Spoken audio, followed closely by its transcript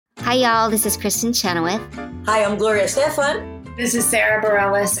Hi, y'all. This is Kristen Chenoweth. Hi, I'm Gloria Stefan. This is Sarah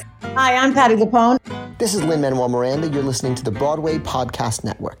Bareilles. Hi, I'm Patti LuPone. This is Lin-Manuel Miranda. You're listening to the Broadway Podcast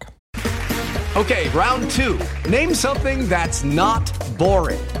Network. Okay, round two. Name something that's not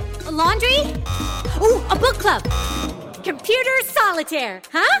boring. A laundry? Ooh, a book club. Computer solitaire,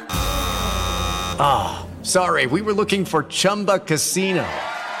 huh? Ah, oh, sorry. We were looking for Chumba Casino.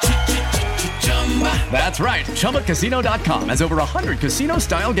 That's right. ChumbaCasino.com has over 100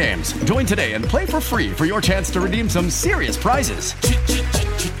 casino-style games. Join today and play for free for your chance to redeem some serious prizes.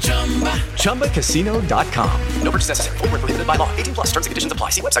 ChumbaCasino.com. No purchase necessary. Void where prohibited by law. 18+ terms and conditions apply.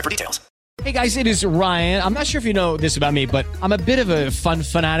 See website for details. Hey guys, it is Ryan. I'm not sure if you know this about me, but I'm a bit of a fun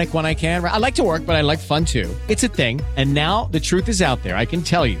fanatic when I can. I like to work, but I like fun too. It's a thing. And now the truth is out there. I can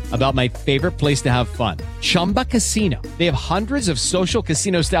tell you about my favorite place to have fun. Chumba Casino. They have hundreds of social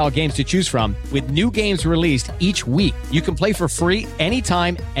casino style games to choose from with new games released each week. You can play for free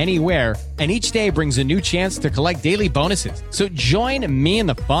anytime, anywhere. And each day brings a new chance to collect daily bonuses. So join me in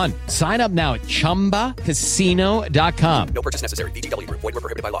the fun. Sign up now at ChumbaCasino.com. No purchase necessary. VGW. Void where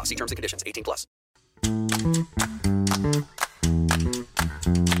prohibited by law. See terms and conditions. 18+.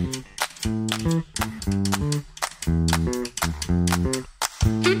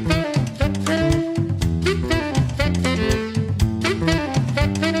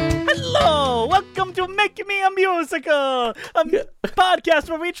 Hello, welcome to Make Me a Musical, a podcast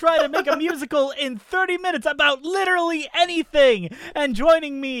where we try to make a musical in 30 minutes about literally anything. And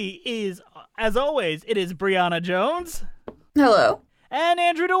joining me is, as always, it is Brianna Jones. Hello. And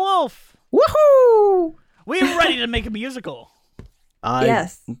Andrew DeWolf. Woohoo! We're ready to make a musical.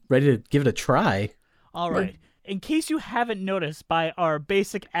 Yes. Ready to give it a try. All right. In case you haven't noticed by our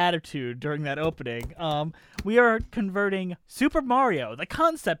basic attitude during that opening, we are converting Super Mario, the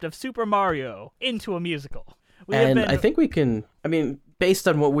concept of Super Mario, into a musical. I think we can, based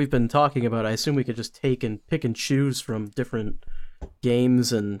on what we've been talking about, I assume we could just take and pick and choose from different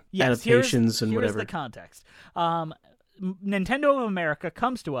games and adaptations and whatever. Here's the context. Nintendo of America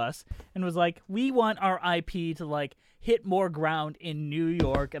comes to us and was like, we want our IP to hit more ground in New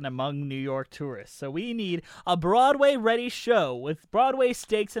York and among New York tourists. So we need a Broadway-ready show with Broadway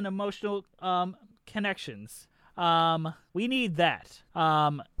stakes and emotional connections. We need that.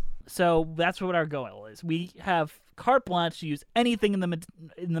 So that's what our goal is. We have carte blanche to use anything in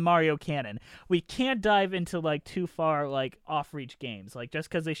the Mario canon. We can't dive into too far off-reach games. Just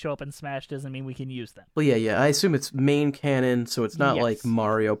because they show up in Smash doesn't mean we can use them. Well, yeah. I assume it's main canon, so it's not like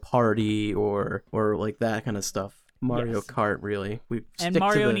Mario Party or that kind of stuff. Mario Kart, really. And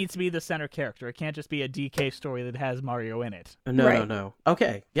Mario needs to be the center character. It can't just be a DK story that has Mario in it. No.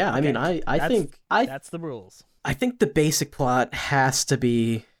 Okay, yeah. Okay. I think that's the rules. I think the basic plot has to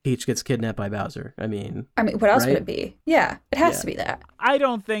be Peach gets kidnapped by Bowser. What else would it be? Yeah, it has to be that. I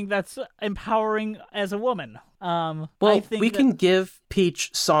don't think that's empowering as a woman. We can give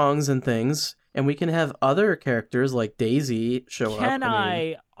Peach songs and things, and we can have other characters like Daisy show up. Can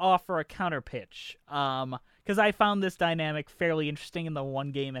I offer a counter pitch? Because I found this dynamic fairly interesting in the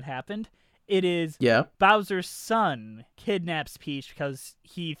one game it happened. It is Bowser's son kidnaps Peach because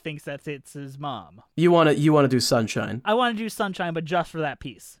he thinks it's his mom. You want to do Sunshine? I want to do Sunshine, but just for that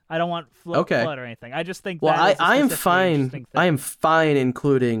piece. I don't want Flood or anything. I just think I am fine. I am fine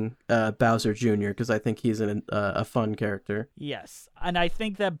including Bowser Jr. because I think he's a fun character. Yes, and I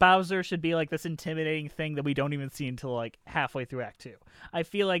think that Bowser should be this intimidating thing that we don't even see until halfway through Act 2. I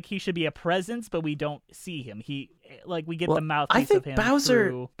feel like he should be a presence, but we don't see him. We get the mouthpiece of him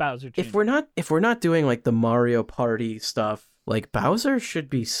through Bowser Jr. If we're not doing the Mario Party stuff, Bowser should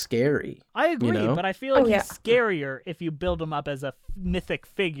be scary. I agree, but I feel he's scarier if you build him up as a mythic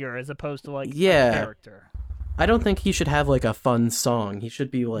figure as opposed to a character. I don't think he should have a fun song. He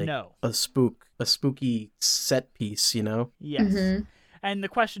should be a spooky set piece, Yes. Mm-hmm. And the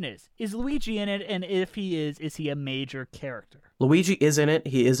question is Luigi in it? And if he is he a major character? Luigi is in it.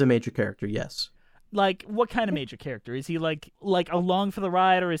 He is a major character, yes. What kind of major character? Is he like along for the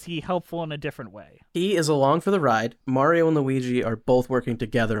ride, or is he helpful in a different way? He is along for the ride. Mario and Luigi are both working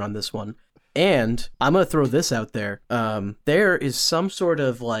together on this one. And I'm going to throw this out there. There is some sort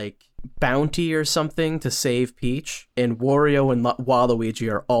of bounty or something to save Peach, and Wario and Waluigi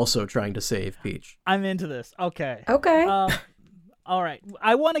are also trying to save Peach. I'm into this. Okay. All right.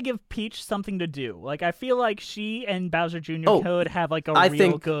 I want to give Peach something to do. I feel like she and Bowser Jr. could have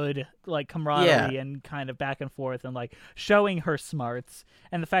good camaraderie and kind of back and forth and showing her smarts,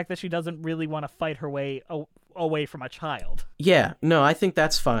 and the fact that she doesn't really want to fight her way away from a child. Yeah, no, I think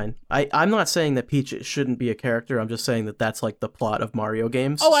that's fine. I'm not saying that Peach shouldn't be a character. I'm just saying that that's like the plot of Mario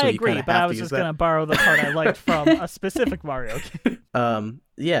games. Oh, so I agree, but I was just going to borrow the part I liked from a specific Mario game.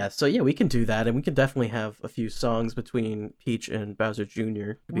 Yeah, so yeah, we can do that, and we can definitely have a few songs between Peach and Bowser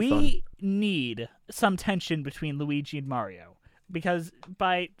Jr. We need some tension between Luigi and Mario, because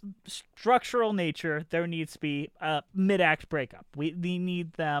by structural nature, there needs to be a mid-act breakup. We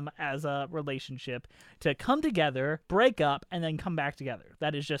need them as a relationship to come together, break up, and then come back together.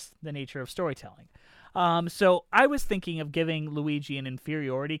 That is just the nature of storytelling. So I was thinking of giving Luigi an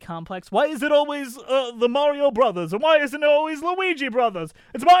inferiority complex. Why is it always the Mario Brothers? And why isn't it always Luigi Brothers?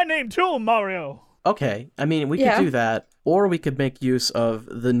 It's my name too, Mario. Okay, I mean, we could do that, or we could make use of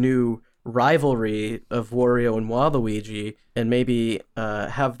the new rivalry of Wario and Waluigi and maybe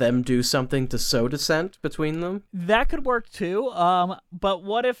have them do something to sow dissent between them. That could work too. But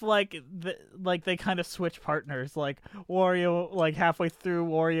what if they kind of switch partners? Like Wario, like halfway through,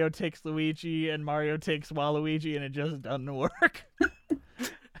 Wario takes Luigi and Mario takes Waluigi, and it just doesn't work.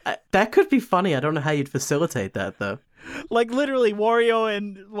 That could be funny. I don't know how you'd facilitate that though. Like literally, Wario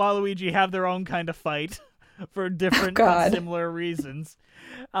and Waluigi have their own kind of fight for different and similar reasons.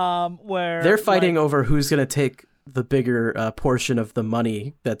 Where they're fighting over who's going to take the bigger portion of the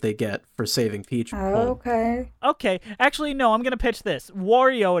money that they get for saving Peach. Okay. Actually, no, I'm going to pitch this.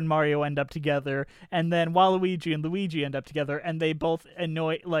 Wario and Mario end up together, and then Waluigi and Luigi end up together, and they both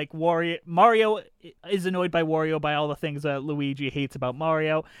Mario is annoyed by Wario by all the things that Luigi hates about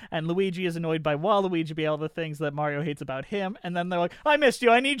Mario, and Luigi is annoyed by Waluigi by all the things that Mario hates about him, and then they're like, I missed you,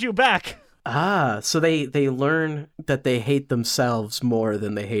 I need you back. So they learn that they hate themselves more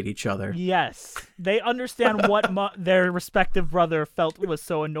than they hate each other. Yes. They understand what their respective brother felt was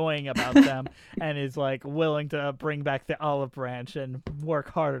so annoying about them and is like willing to bring back the olive branch and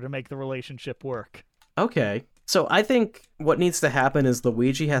work harder to make the relationship work. Okay. So I think what needs to happen is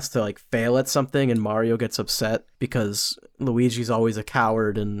Luigi has to like fail at something and Mario gets upset because Luigi's always a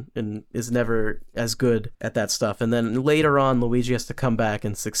coward and is never as good at that stuff. And then later on, Luigi has to come back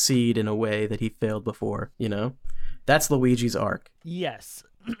and succeed in a way that he failed before, you know? That's Luigi's arc. Yes.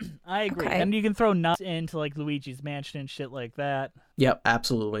 I agree. Okay. And you can throw nuts into like Luigi's Mansion and shit like that. Yep,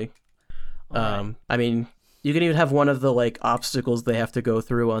 absolutely. Right. I mean, you can even have one of the like obstacles they have to go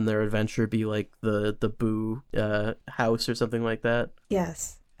through on their adventure be like the Boo house or something like that.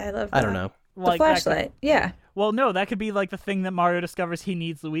 Yes, I love that. I don't know. The flashlight, yeah. Well, no, that could be like the thing that Mario discovers he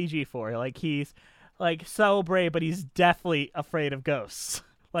needs Luigi for. Like he's like so brave, but he's deathly afraid of ghosts.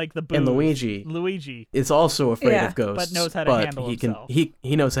 Like the Boo. And Luigi is also afraid of ghosts, but knows how to handle himself.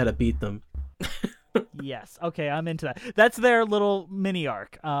 He knows how to beat them. Yes. Okay, I'm into that. That's their little mini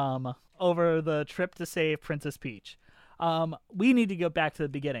arc. Over the trip to save Princess Peach. We need to go back to the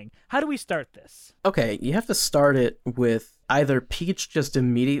beginning. How do we start this? Okay, you have to start it with either Peach just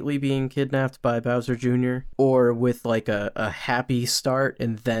immediately being kidnapped by Bowser Jr. or with like a happy start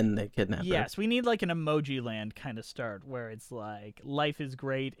and then they kidnap her. Yes, we need like an Emoji Land kind of start where it's like life is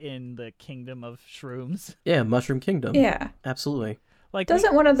great in the kingdom of shrooms. Yeah, Mushroom Kingdom. Yeah. Absolutely. Like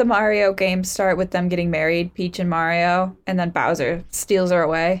Doesn't one of the Mario games start with them getting married, Peach and Mario, and then Bowser steals her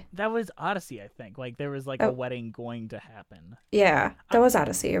away? That was Odyssey, I think. Like there was like a wedding going to happen. Yeah, that was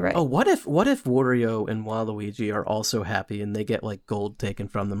Odyssey, you're right. Oh, what if Wario and Waluigi are also happy and they get like gold taken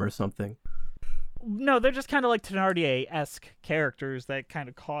from them or something? No, they're just kind of like Thenardier-esque characters that kind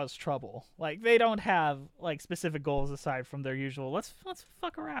of cause trouble. Like they don't have like specific goals aside from their usual. Let's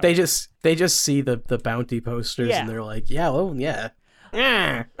fuck around. They just see the bounty posters and they're like, yeah, well, yeah.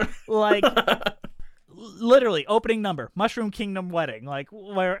 Like literally opening number, Mushroom Kingdom wedding, like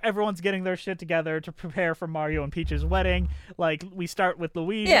where everyone's getting their shit together to prepare for Mario and Peach's wedding. Like we start with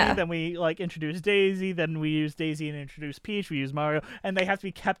Luigi, then we like introduce Daisy, then we use Daisy and introduce Peach, we use Mario, and they have to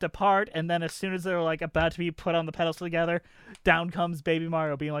be kept apart. And then as soon as they're like about to be put on the pedestal together, down comes baby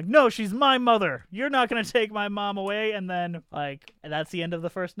Mario being like, no, she's my mother, you're not gonna take my mom away. And then like that's the end of the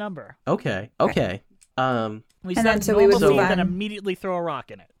first number. Okay. We start normal scene, then immediately throw a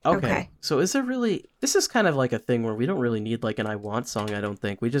rock in it. Okay. So is there really... This is kind of like a thing where we don't really need like an I Want song, I don't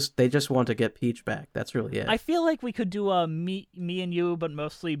think. They just want to get Peach back. That's really it. I feel like we could do a me and you, but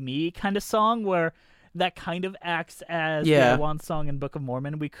mostly me kind of song where that kind of acts as the I Want song in Book of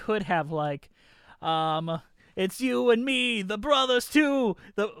Mormon. We could have like... it's you and me, the brothers too,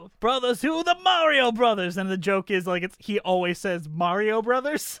 the Mario brothers. And the joke is like he always says Mario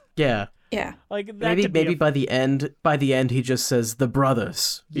brothers. Yeah. Like that maybe by the end he just says the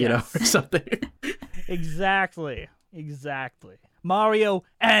brothers, you know, or something. Exactly. Mario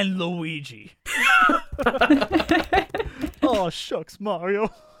and Luigi. Oh shucks, Mario.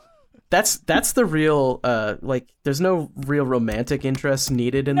 That's the real there's no real romantic interest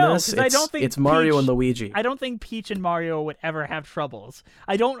needed in No, this. 'cause I don't think it's Mario Peach- and Luigi. I don't think Peach and Mario would ever have troubles.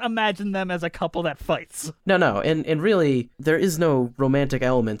 I don't imagine them as a couple that fights. No, and really there is no romantic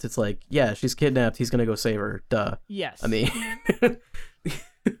element. It's like, yeah, she's kidnapped, he's gonna go save her. Duh. Yes. I mean,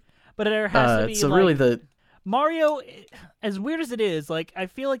 but there has to be so like, really the Mario, as weird as it is, like, I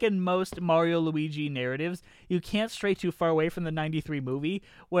feel like in most Mario Luigi narratives, you can't stray too far away from the 93 movie,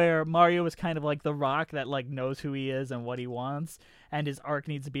 where Mario is kind of like the rock that, like, knows who he is and what he wants, and his arc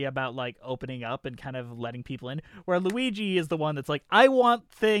needs to be about, like, opening up and kind of letting people in, where Luigi is the one that's like, I want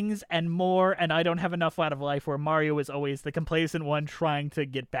things and more, and I don't have enough out of life, where Mario is always the complacent one trying to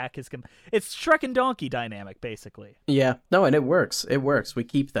get back his... It's Shrek and Donkey dynamic, basically. Yeah, no, and it works. We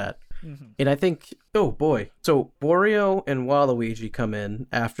keep that. Mm-hmm. And I think, oh boy, so Wario and Waluigi come in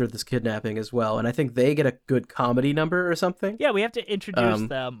after this kidnapping as well, and I think they get a good comedy number or something. Yeah, we have to introduce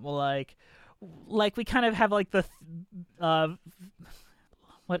them, like we kind of have like the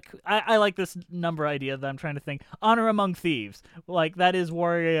what I like this number idea that I'm trying to think. Honor Among Thieves, like that is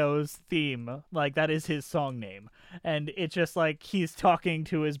Wario's theme, like that is his song name, and it's just like he's talking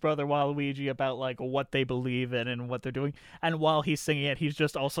to his brother Waluigi about like what they believe in and what they're doing, and while he's singing it, he's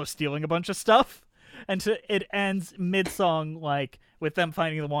just also stealing a bunch of stuff. And it ends mid-song, like, with them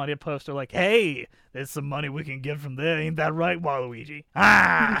finding the wanted poster, like, hey, there's some money we can get from there, ain't that right, Waluigi?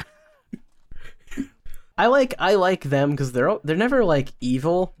 Ah! I like them because they're never like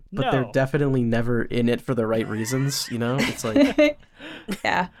evil, but No. they're definitely never in it for the right reasons. You know, it's like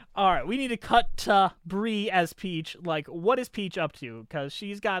Yeah. All right, we need to cut to Bree as Peach. Like, what is Peach up to? Because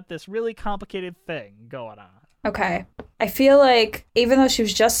she's got this really complicated thing going on. Okay. I feel like even though she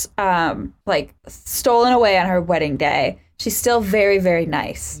was just like stolen away on her wedding day, she's still very, very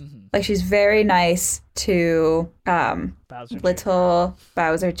nice. Mm-hmm. Like she's very nice to Bowser Jr. little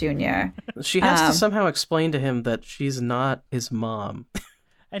Bowser Jr. she has to somehow explain to him that she's not his mom.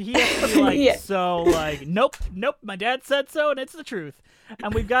 And he has to be like, Yeah. so, like, nope, my dad said so, and it's the truth.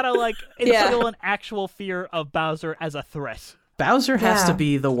 And we've got to, like, instill an actual fear of Bowser as a threat. Bowser has Yeah. to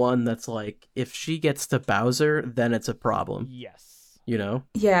be the one that's like, if she gets to Bowser, then it's a problem. Yes. You know?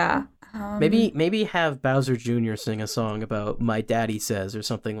 Yeah. Maybe have Bowser Jr. sing a song about "My Daddy Says" or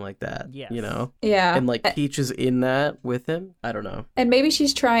something like that. Yes. You know? Yeah. And like Peach is in that with him. I don't know. And maybe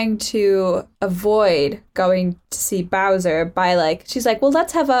she's trying to avoid going to see Bowser by like, she's like, well,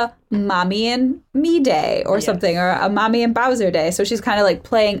 let's have a mommy and me day or something, or a mommy and Bowser day. So she's kind of like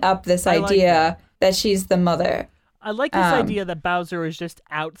playing up this I like idea that she's the mother. I like this idea that Bowser is just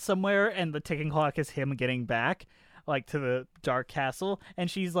out somewhere and the ticking clock is him getting back, like, to the Dark Castle. And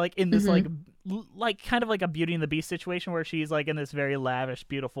she's, like, in this, like kind of like a Beauty and the Beast situation where she's, like, in this very lavish,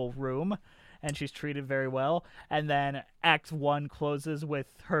 beautiful room. And she's treated very well. And then Act 1 closes with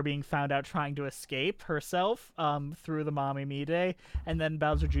her being found out trying to escape herself through the Mommy Me Day. And then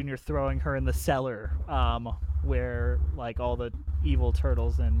Bowser Jr. throwing her in the cellar where, like, all the evil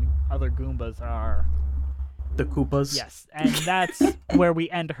turtles and other Goombas are. The Koopas. Yes, and that's where we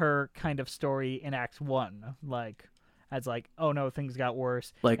end her kind of story in Act 1. Like, as like, oh no, things got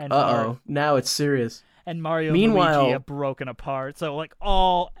worse. Like, and now it's serious. And Mario Meanwhile- and Luigi have broken apart. So, like,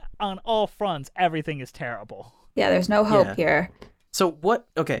 on all fronts, everything is terrible. Yeah, there's no hope Yeah. here. So what?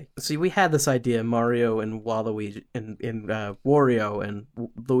 Okay, see, we had this idea: Mario and Waluigi and Wario and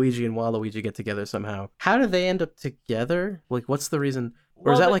Luigi and Waluigi get together somehow. How do they end up together? Like, what's the reason?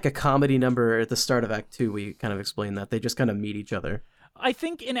 Or is Well, that like a comedy number at the start of Act 2? We kind of explain that they just kind of meet each other. I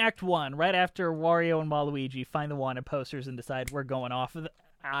think in Act 1, right after Wario and Waluigi find the wanted posters and decide we're going off of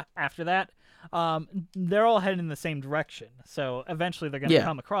after that, they're all heading in the same direction. So eventually they're going to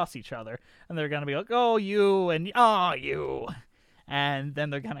come across each other, and they're going to be like, oh, you, and oh, you. And then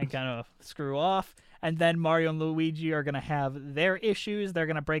they're going to kind of screw off. And then Mario and Luigi are going to have their issues. They're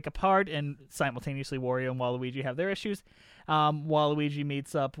going to break apart, and simultaneously Wario and Waluigi have their issues. Waluigi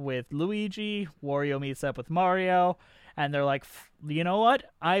meets up with Luigi. Wario meets up with Mario. And they're like, you know what?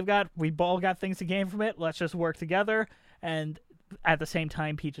 We've all got things to gain from it. Let's just work together. And at the same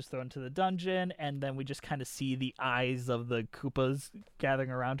time, Peach is thrown into the dungeon. And then we just kind of see the eyes of the Koopas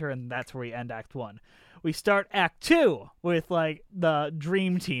gathering around her. And that's where we end Act 1. We start Act 2 with, like, the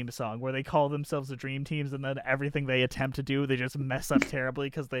Dream Team song, where they call themselves the Dream Teams, and then everything they attempt to do, they just mess up terribly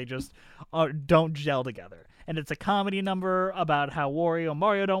because they just don't gel together. And it's a comedy number about how Wario and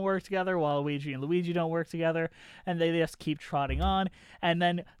Mario don't work together, while Luigi and Luigi don't work together, and they just keep trotting on. And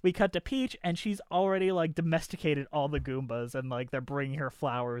then we cut to Peach, and she's already, like, domesticated all the Goombas, and, like, they're bringing her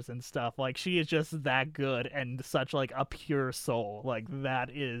flowers and stuff. Like, she is just that good and such, like, a pure soul. Like,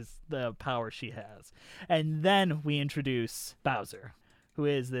 that is the power she has. And then we introduce Bowser, who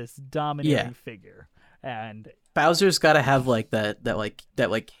is this domineering figure. And Bowser's got to have like that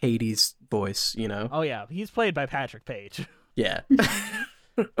Hades voice, you know? oh yeah, he's played by Patrick Page. Yeah.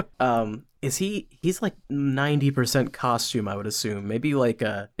 He's like 90% costume, I would assume. Maybe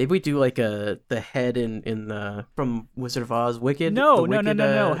we do like the head in from Wizard of Oz, Wicked. No.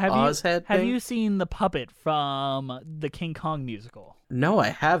 Oz head Have thing? you seen the puppet from the King Kong musical? No, I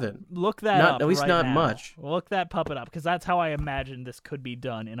haven't. Look that up. At least right not now. much. Look that puppet up, because that's how I imagine this could be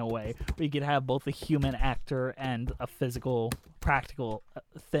done in a way where you could have both a human actor and a physical, practical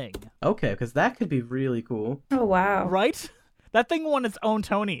thing. Okay, because that could be really cool. Oh, wow. Right? That thing won its own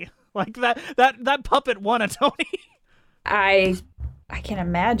Tony. Like that puppet won a Tony. I can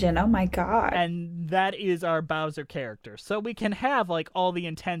imagine. Oh my god. And that is our Bowser character. So we can have like all the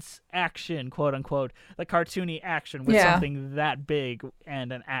intense action, quote unquote, the cartoony action with something that big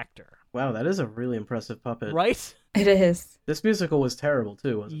and an actor. Wow, that is a really impressive puppet. Right? It is. This musical was terrible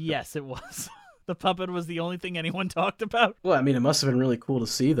too, wasn't it? Yes, it was. The puppet was the only thing anyone talked about. Well, I mean, it must have been really cool to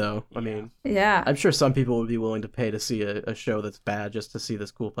see, though. I mean, yeah. I'm sure some people would be willing to pay to see a show that's bad just to see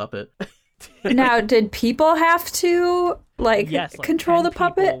this cool puppet. Now, did people have to yes, like control 10 the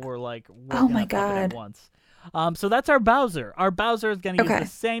puppet? People were like, oh my the puppet at god! once. So that's our Bowser. Our Bowser is going to use Okay. the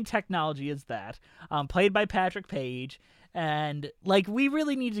same technology as that, played by Patrick Page, and like we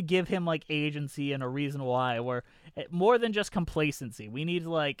really need to give him like agency and a reason why. Where more than just complacency, we need to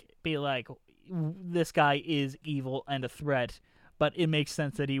like be like, this guy is evil and a threat, but it makes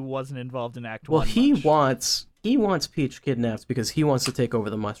sense that he wasn't involved in Act 1 Well, he much. wants Peach kidnapped because he wants to take over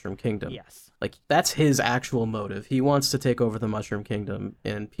the Mushroom Kingdom. Yes. Like, that's his actual motive. He wants to take over the Mushroom Kingdom,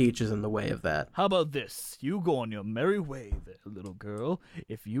 and Peach is in the way of that. How about this? You go on your merry way there, little girl.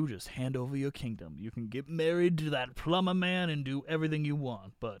 If you just hand over your kingdom, you can get married to that plumber man and do everything you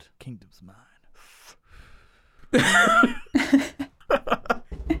want, but kingdom's mine.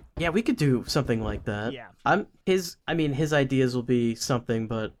 Yeah, we could do something like that. Yeah. His ideas will be something,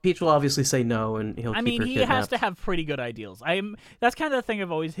 but Peach will obviously say no, and he'll keep her he kidnapped. has to have pretty good ideals. That's kind of the thing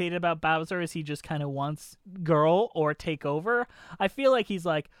I've always hated about Bowser is he just kind of wants girl or take over. I feel like he's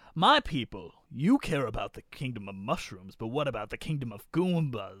like, my people, you care about the kingdom of mushrooms, but what about the kingdom of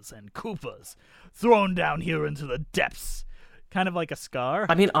Goombas and Koopas thrown down here into the depths? Kind of like a Scar.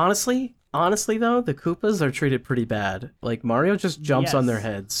 I mean, honestly though, the Koopas are treated pretty bad. Like, Mario just jumps on their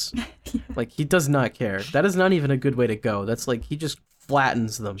heads. Like, he does not care. That is not even a good way to go. That's like, he just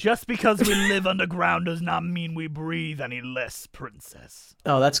flattens them. Just because we live underground does not mean we breathe any less, princess.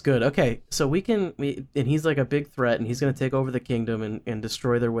 Oh, that's good. Okay, so and he's like a big threat, and he's going to take over the kingdom and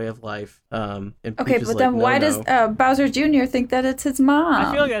destroy their way of life. And Okay, Peach is but like, then no, why no. does Bowser Jr. think that it's his mom?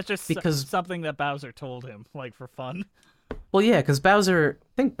 I feel like that's just Because- something that Bowser told him, like for fun. Well, yeah, because I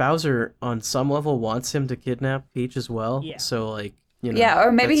think Bowser on some level wants him to kidnap Peach as well. Yeah. So, like, you know. Yeah,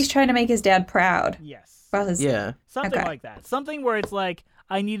 or maybe that's- he's trying to make his dad proud. Yes. Well, his, Yeah. Something Okay. like that. Something where it's like,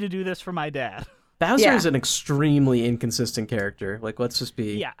 I need to do this for my dad. Bowser Yeah. is an extremely inconsistent character. Like, let's just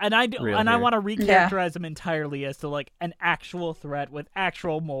be. Yeah, and I real I here. want to recharacterize him entirely as to like an actual threat with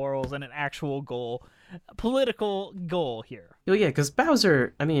actual morals and an actual goal, political goal here. Well, yeah, because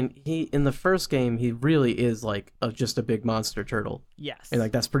Bowser, I mean, in the first game, he really is like just a big monster turtle. Yes. And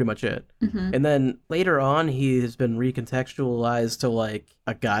like that's pretty much it. Mm-hmm. And then later on, he has been recontextualized to like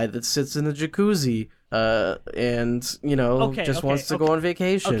a guy that sits in the jacuzzi, and just wants to go on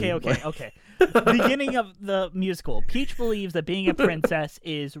vacation. Okay. Beginning of the musical, Peach believes that being a princess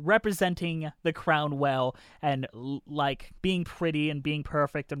is representing the crown well and like being pretty and being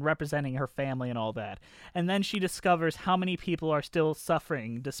perfect and representing her family and all that. And then she discovers how many people are still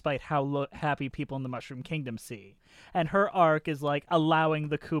suffering despite how happy people in the Mushroom Kingdom see. And her arc is like allowing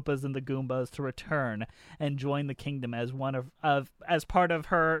the Koopas and the Goombas to return and join the kingdom as one as part of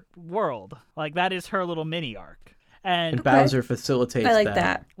her world. Like that is her little mini arc. And Bowser facilitates I like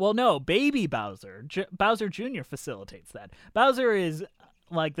that. Well, no, baby Bowser. Bowser Jr. facilitates that. Bowser is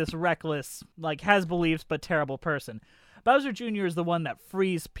like this reckless, like has beliefs but terrible person. Bowser Jr. is the one that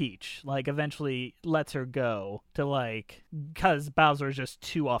frees Peach, like eventually lets her go to like, because Bowser is just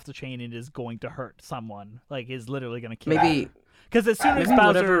too off the chain and is going to hurt someone. Like is literally going to kill Maybe. her. Because as soon as Maybe Bowser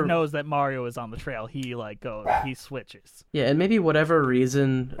whatever- knows that Mario is on the trail, he he switches. Yeah, and maybe whatever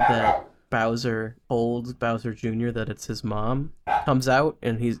reason that Bowser told Bowser Jr. that it's his mom comes out,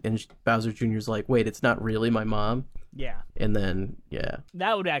 and Bowser Jr.'s like, wait, it's not really my mom. Yeah. And then, yeah.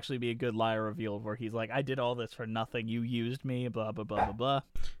 That would actually be a good lie reveal where he's like, I did all this for nothing. You used me, blah, blah, blah, blah, blah.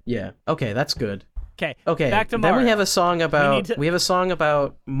 Yeah. Okay, that's good. Okay. Okay. Back to then Mario. we have a song about to- we have a song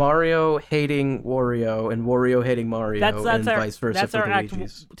about Mario hating Wario and Wario hating Mario and our, vice versa that's for our the Act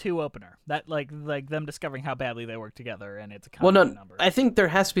Luigi's. 2 opener. That like them discovering how badly they work together, and it's a Well, common no, number. I think there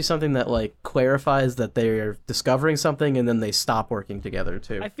has to be something that like clarifies that they're discovering something and then they stop working together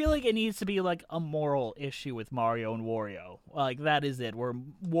too. I feel like it needs to be like a moral issue with Mario and Wario. Like that is it, where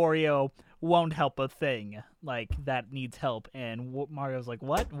Wario won't help a thing like that needs help, and Mario's like,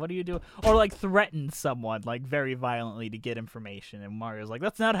 "What? What do you do?" Or like threatens someone like very violently to get information, and Mario's like,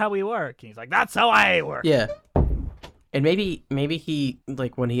 "That's not how we work." And he's like, "That's how I work." Yeah. And maybe he,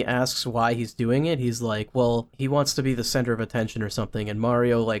 like, when he asks why he's doing it, he's like, well, he wants to be the center of attention or something, and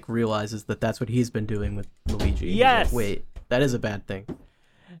Mario, like, realizes that that's what he's been doing with Luigi. He's Yes! like, wait, that is a bad thing.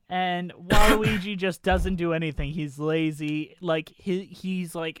 And Waluigi just doesn't do anything. He's lazy. Like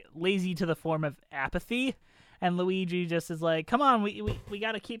he's like lazy to the form of apathy. And Luigi just is like, "Come on, we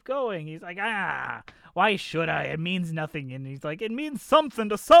got to keep going." He's like, "Why should I? It means nothing." And he's like, "It means something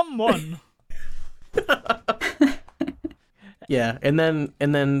to someone." Yeah, and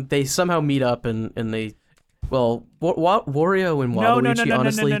then they somehow meet up and they, well, Wario and Waluigi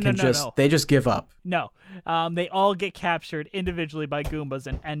honestly can just they just give up. No. They all get captured individually by Goombas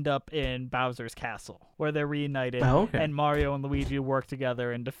and end up in Bowser's castle, where they're reunited. Oh, okay. And Mario and Luigi work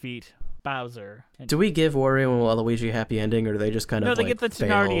together and defeat Bowser. And Do we give Wario and Waluigi a happy ending, or do they just kind no, of they like get the fail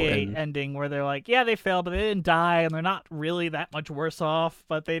Thenardier and... ending where they're like, yeah, they failed, but they didn't die, and they're not really that much worse off.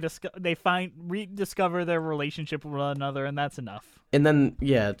 But they rediscover their relationship with one another, and that's enough. And then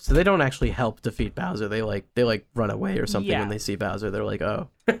so they don't actually help defeat Bowser. They run away or something when they see Bowser. They're like, oh.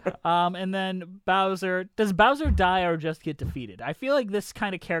 And then does Bowser die or just get defeated? I feel like this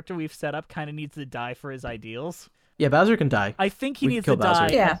kind of character we've set up kind of needs to die for his ideals. Yeah, Bowser can die. I think he We can needs kill to die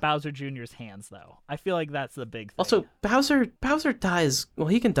Bowser. at Bowser Jr.'s hands, though. I feel like that's the big thing. Also, Bowser dies. Well,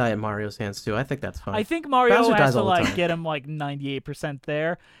 he can die at Mario's hands too. I think that's fine. I think Mario Bowser has dies to all the like time. get him like 98%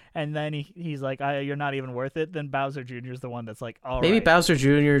 there, and then he's like, "You're not even worth it." Then Bowser Jr. is the one that's like, "All Maybe right." Bowser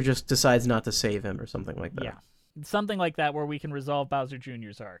Jr. just decides not to save him or something like that. Yeah. Something like that where we can resolve Bowser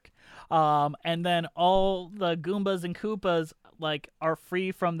Jr.'s arc. And then all the Goombas and Koopas like are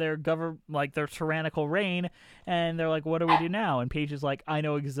free from their their tyrannical reign, and they're like, "What do we do now?" And Peach is like, "I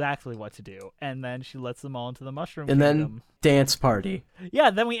know exactly what to do." And then she lets them all into the Mushroom And Kingdom. then dance party. Yeah,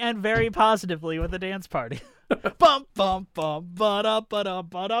 then we end very positively with a dance party. Bum bum bum ba-da ba-da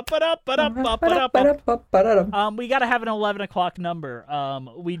ba-da ba-da ba-da ba-da ba-da. We gotta have an 11 o'clock number.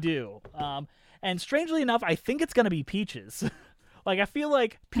 We do. And strangely enough, I think it's gonna be Peach's. Like, I feel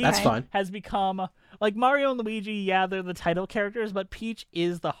like Peach That's fine. has become like Mario and Luigi. Yeah, they're the title characters, but Peach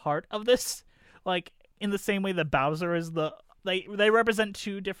is the heart of this. Like, in the same way that Bowser is they represent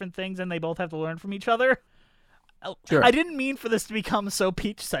two different things, and they both have to learn from each other. Sure. I didn't mean for this to become so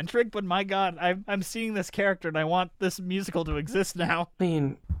Peach-centric, but my God, I'm seeing this character, and I want this musical to exist now. I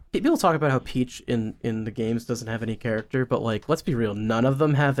mean, people talk about how Peach in the games doesn't have any character, but like, let's be real, none of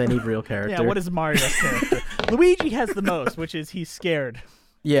them have any real character. Yeah, what is Mario's character? Luigi has the most, which is he's scared.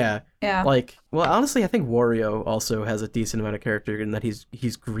 Yeah. Yeah. Like, well, honestly, I think Wario also has a decent amount of character in that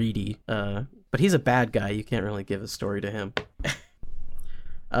he's greedy. But he's a bad guy. You can't really give a story to him.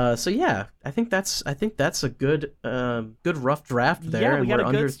 So yeah, I think that's a good rough draft there. Yeah, we and got we're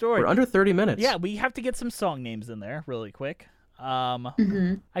a good under, story. We're under 30 minutes. Yeah, we have to get some song names in there really quick.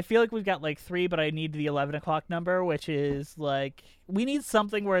 Mm-hmm. I feel like we've got like 3, but I need the 11 o'clock number, which is like, we need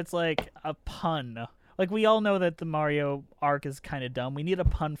something where it's like a pun. Like, we all know that the Mario arc is kind of dumb. We need a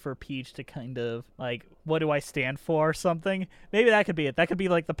pun for Peach to kind of, like, what do I stand for or something? Maybe that could be it. That could be,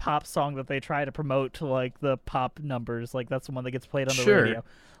 like, the pop song that they try to promote to, like, the pop numbers. Like, that's the one that gets played on the Sure. radio.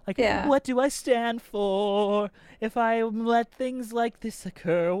 Like, Yeah. what do I stand for? If I let things like this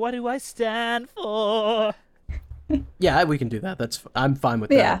occur, what do I stand for? Yeah, we can do that. I'm fine with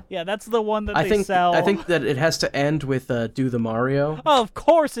that. Yeah. Yeah, that's the one that I they think sell. I think that it has to end with "Do the Mario." Oh, of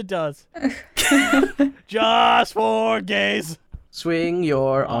course it does. Just for gays. Swing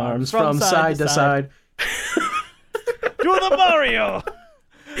your arms from side to side. Do the Mario.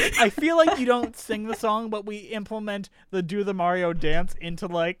 I feel like you don't sing the song, but we implement the Do the Mario dance into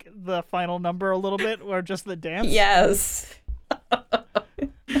like the final number a little bit, or just the dance. Yes.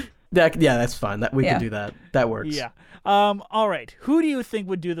 Yeah, that's fine. That we Yeah. can do that. That works. Yeah. All right. Who do you think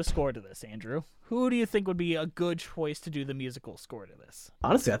would do the score to this, Andrew? Who do you think would be a good choice to do the musical score to this?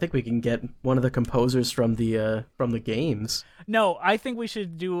 Honestly, I think we can get one of the composers from the games. No, I think we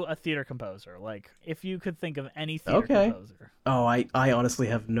should do a theater composer. Like, if you could think of any theater composer. Oh, I honestly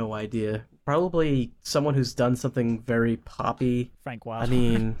have no idea. Probably someone who's done something very poppy. Frank Wild. I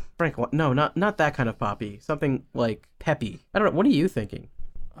mean, no, not that kind of poppy. Something like peppy. I don't know. What are you thinking?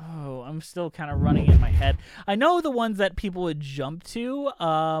 Oh, I'm still kind of running in my head. I know the ones that people would jump to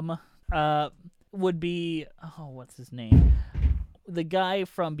would be, what's his name? The guy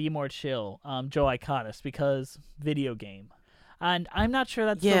from Be More Chill, Joe Iconis, because video game. And I'm not sure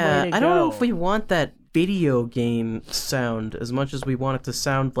that's the way to go. I don't know if we want that video game sound as much as we want it to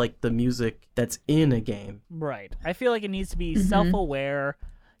sound like the music that's in a game. Right. I feel like it needs to be self-aware,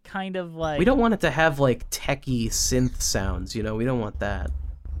 kind of like... We don't want it to have, like, techie synth sounds, you know? We don't want that.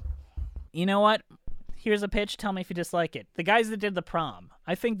 You know what? Here's a pitch. Tell me if you dislike it. The guys that did The Prom,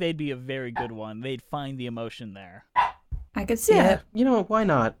 I think they'd be a very good one. They'd find the emotion there. I could see it. You know, why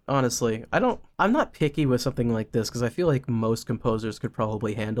not? Honestly, I'm not picky with something like this because I feel like most composers could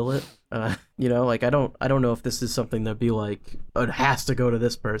probably handle it. You know, like I don't know if this is something that'd be like it has to go to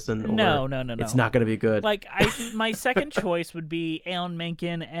this person. Or No. It's not going to be good. Like my second choice would be Alan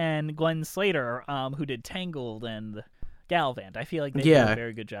Menken and Glenn Slater, who did Tangled and Gallivant. I feel like they did a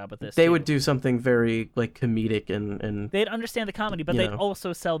very good job with this. They too. would do something very like comedic and they'd understand the comedy, but they'd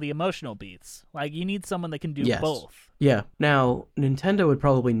also sell the emotional beats. Like you need someone that can do both. Yeah. Now, Nintendo would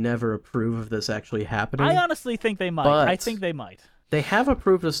probably never approve of this actually happening. I honestly think they might. I think they might. They have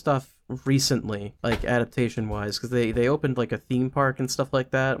approved of stuff recently, like adaptation-wise, because they opened like a theme park and stuff like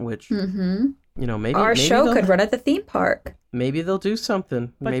that, which, you know, maybe... Our show could run at the theme park. Maybe they'll do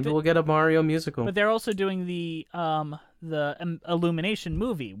something. Maybe we'll get a Mario musical. But they're also doing the Illumination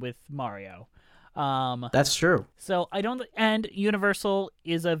movie with Mario. That's true. So I don't, and Universal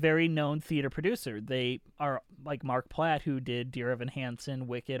is a very known theater producer. They are like Mark Platt, who did Dear Evan Hansen,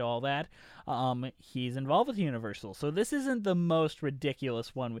 Wicked, all that. He's involved with Universal. So this isn't the most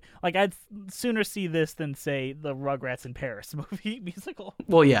ridiculous one. Like I'd sooner see this than say the Rugrats in Paris movie musical.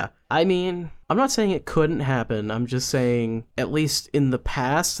 Well, yeah. I mean, I'm not saying it couldn't happen. I'm just saying, at least in the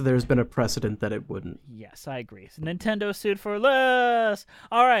past, there's been a precedent that it wouldn't. Yes, I agree. Nintendo sued for less.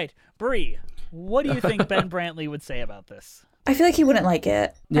 All right, Bree. What do you think Ben Brantley would say about this? I feel like he wouldn't like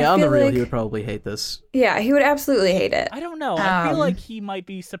it. Yeah, on the real, he would probably hate this. Yeah, he would absolutely hate it. I don't know. I feel like he might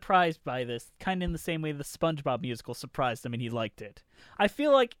be surprised by this, kind of in the same way the SpongeBob musical surprised him and he liked it. I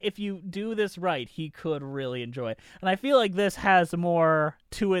feel like if you do this right, he could really enjoy it. And I feel like this has more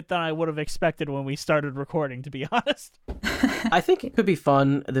to it than I would have expected when we started recording, to be honest. I think it could be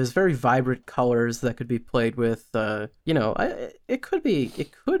fun. There's very vibrant colors that could be played with. You know, it could be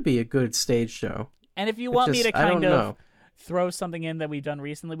a good stage show. And if you want me to kind of throw something in that we've done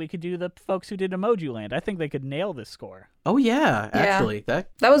recently, we could do the folks who did Emoji Land. I think they could nail this score. Oh yeah, actually. That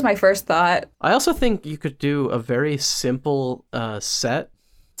was my first thought. I also think you could do a very simple set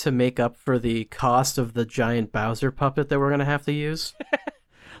to make up for the cost of the giant Bowser puppet that we're going to have to use.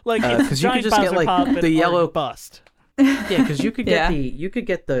 Like it's you could just Bowser get like the yellow bust. Yeah, because you could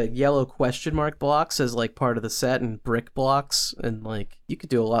get the yellow question mark blocks as like part of the set and brick blocks, and like you could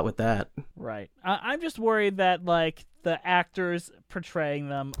do a lot with that. Right. I'm just worried that like the actors portraying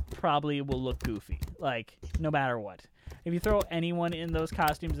them probably will look goofy, like no matter what. If you throw anyone in those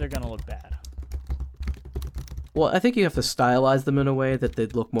costumes, they're gonna look bad. Well, I think you have to stylize them in a way that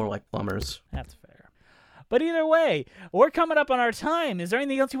they'd look more like plumbers. That's fair. But either way, we're coming up on our time. Is there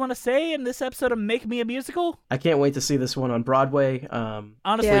anything else you want to say in this episode of Make Me a Musical? I can't wait to see this one on Broadway.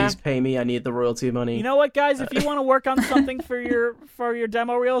 Honestly, please pay me. I need the royalty money. You know what, guys? If you want to work on something for your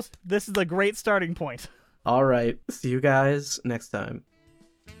demo reels, this is a great starting point. All right. See you guys next time.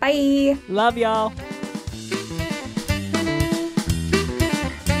 Bye. Love y'all.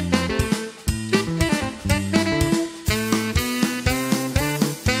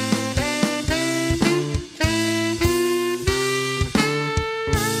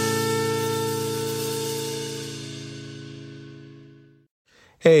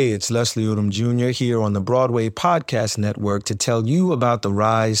 Hey, it's Leslie Odom Jr. here on the Broadway Podcast Network to tell you about the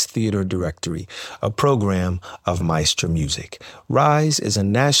Rise Theater Directory, a program of Maestro Music. Rise is a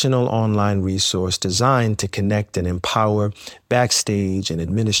national online resource designed to connect and empower backstage and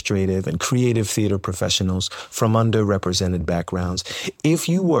administrative and creative theater professionals from underrepresented backgrounds. If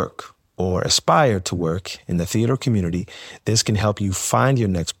you work or aspire to work in the theater community, this can help you find your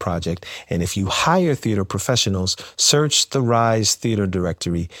next project. And if you hire theater professionals, search the Rise Theater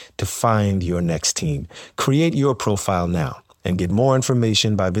Directory to find your next team. Create your profile now and get more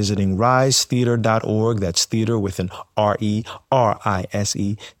information by visiting risetheater.org. That's theater with an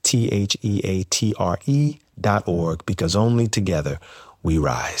RERISETHEATRE.org, because only together we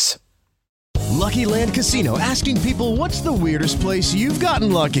rise. Lucky Land Casino, asking people, what's the weirdest place you've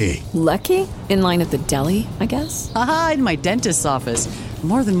gotten lucky? Lucky? In line at the deli, I guess? Aha, in my dentist's office.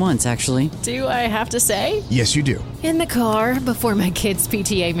 More than once, actually. Do I have to say? Yes, you do. In the car before my kids'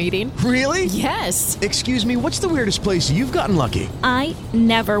 PTA meeting. Really? Yes. Excuse me, what's the weirdest place you've gotten lucky? I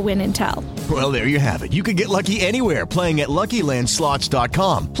never win and tell. Well, there you have it. You can get lucky anywhere, playing at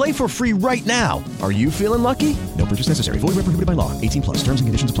LuckyLandSlots.com. Play for free right now. Are you feeling lucky? No purchase necessary. Void where prohibited by law. 18+. Terms and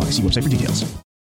conditions apply. See website for details.